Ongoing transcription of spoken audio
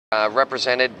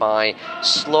represented by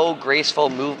slow, graceful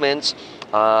movements.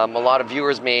 A lot of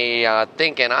viewers may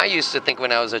think, and I used to think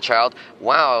when I was a child,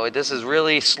 wow, this is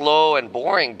really slow and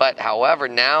boring. But however,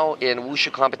 now in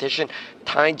Wushu competition,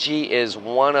 Taiji is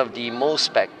one of the most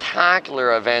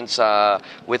spectacular events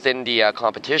within the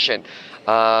competition.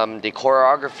 The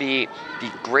choreography,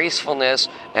 the gracefulness,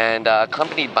 and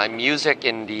accompanied by music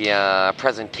in the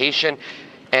presentation,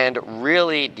 and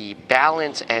really the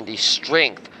balance and the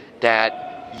strength that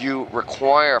you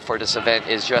require for this event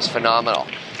is just phenomenal.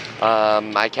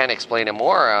 I can't explain it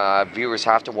more. Viewers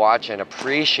have to watch and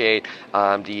appreciate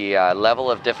the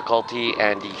level of difficulty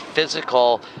and the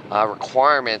physical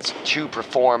requirements to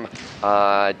perform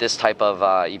this type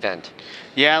of event.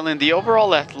 Yeah, Alan, the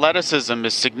overall athleticism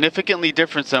is significantly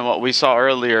different than what we saw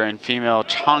earlier in female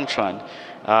Changchun.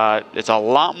 It's a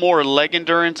lot more leg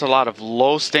endurance, a lot of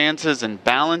low stances and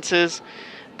balances.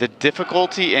 The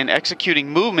difficulty in executing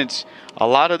movements, a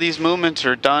lot of these movements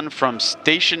are done from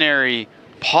stationary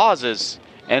pauses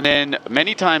and then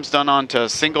many times done onto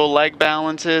single leg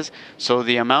balances. So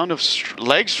the amount of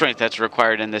leg strength that's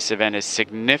required in this event is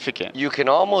significant. You can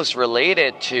almost relate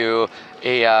it to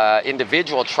a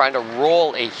individual trying to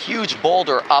roll a huge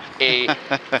boulder up a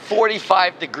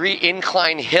 45-degree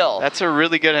incline hill. That's a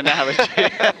really good analogy.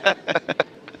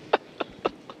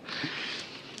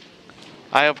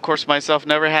 I, of course, myself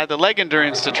never had the leg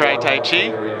endurance to try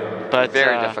Taiji, but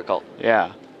very difficult.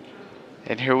 Yeah.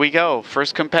 And here we go.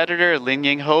 First competitor, Lin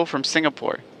Ying Ho from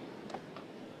Singapore.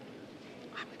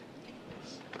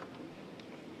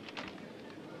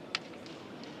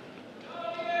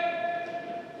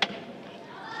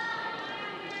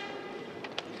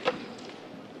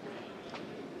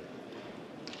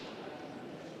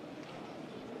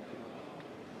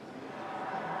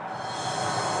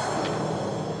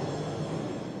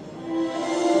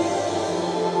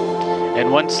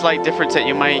 And one slight difference that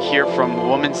you might hear from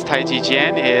women's Taiji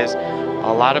Jian is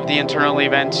a lot of the internal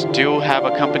events do have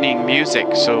accompanying music.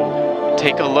 So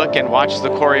take a look and watch the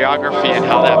choreography and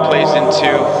how that plays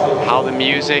into how the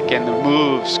music and the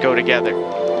moves go together.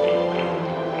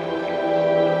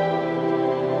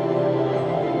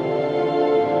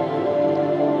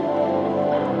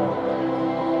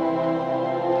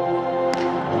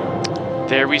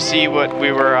 There we see what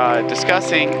we were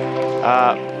discussing.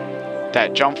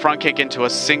 That jump front kick into a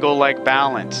single leg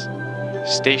balance.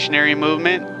 Stationary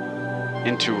movement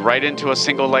right into a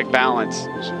single leg balance.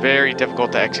 It's very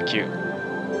difficult to execute.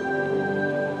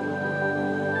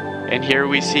 And here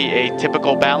we see a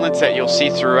typical balance that you'll see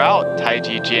throughout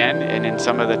Taiji Jian and in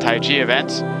some of the Taiji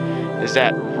events is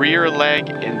that rear leg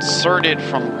inserted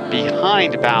from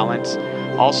behind balance,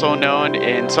 also known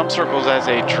in some circles as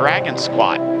a dragon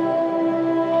squat.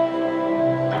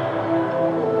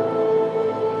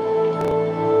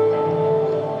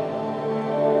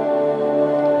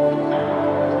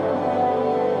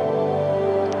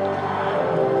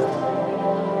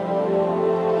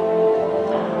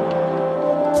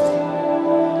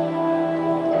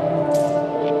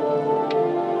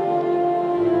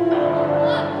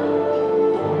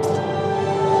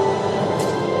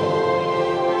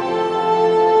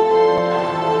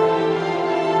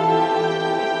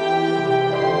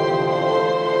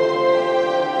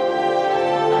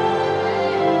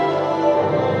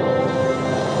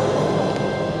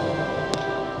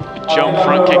 Jump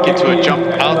front kick into a jump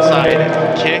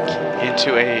outside kick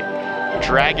into a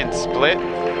dragon split.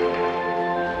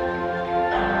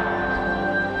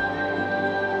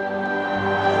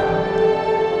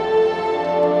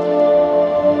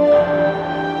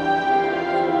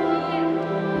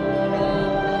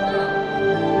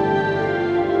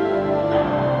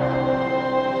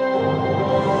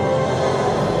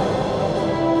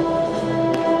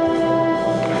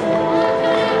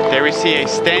 There we see a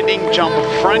standing jump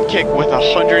front kick with a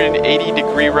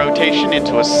 180-degree rotation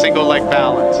into a single leg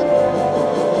balance.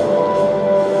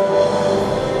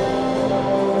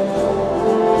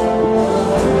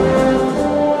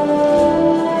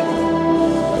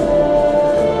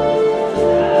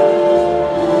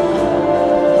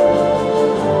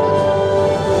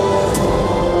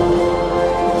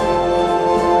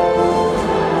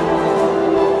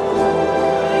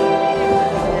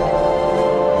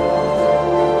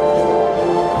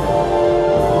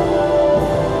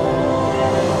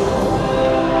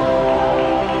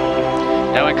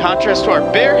 In contrast to our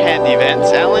bare hand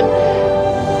events, Alan,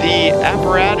 the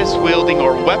apparatus wielding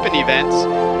or weapon events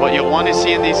what you'll want to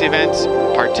see in these events,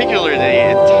 particularly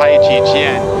in Taiji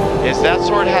Jian, is that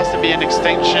sword has to be an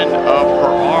extension of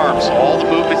her arms. So all the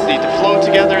movements need to flow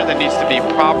together. There needs to be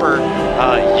proper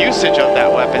usage of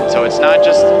that weapon. So it's not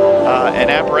just an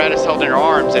apparatus held in her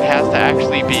arms. It has to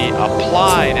actually be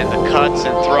applied, and the cuts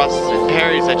and thrusts and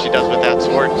parries that she does with that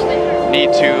sword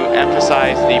need to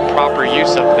emphasize the proper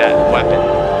use of that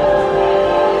weapon.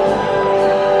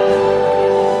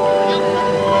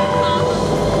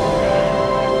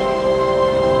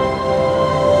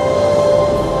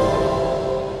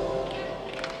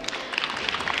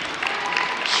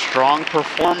 Strong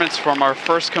performance from our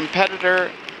first competitor,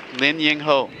 Lin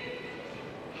Yingho.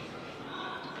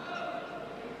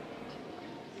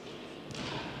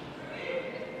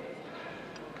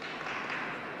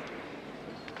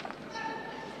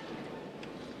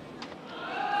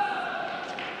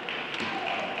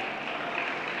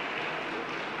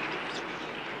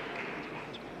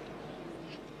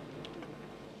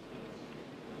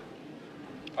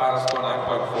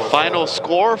 Final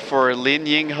score for Lin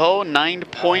Yingho,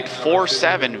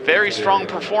 9.47. Very strong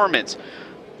performance.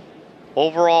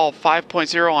 Overall,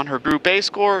 5.0 on her Group A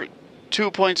score,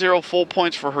 2.0 full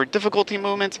points for her difficulty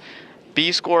movements,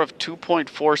 B score of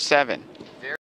 2.47.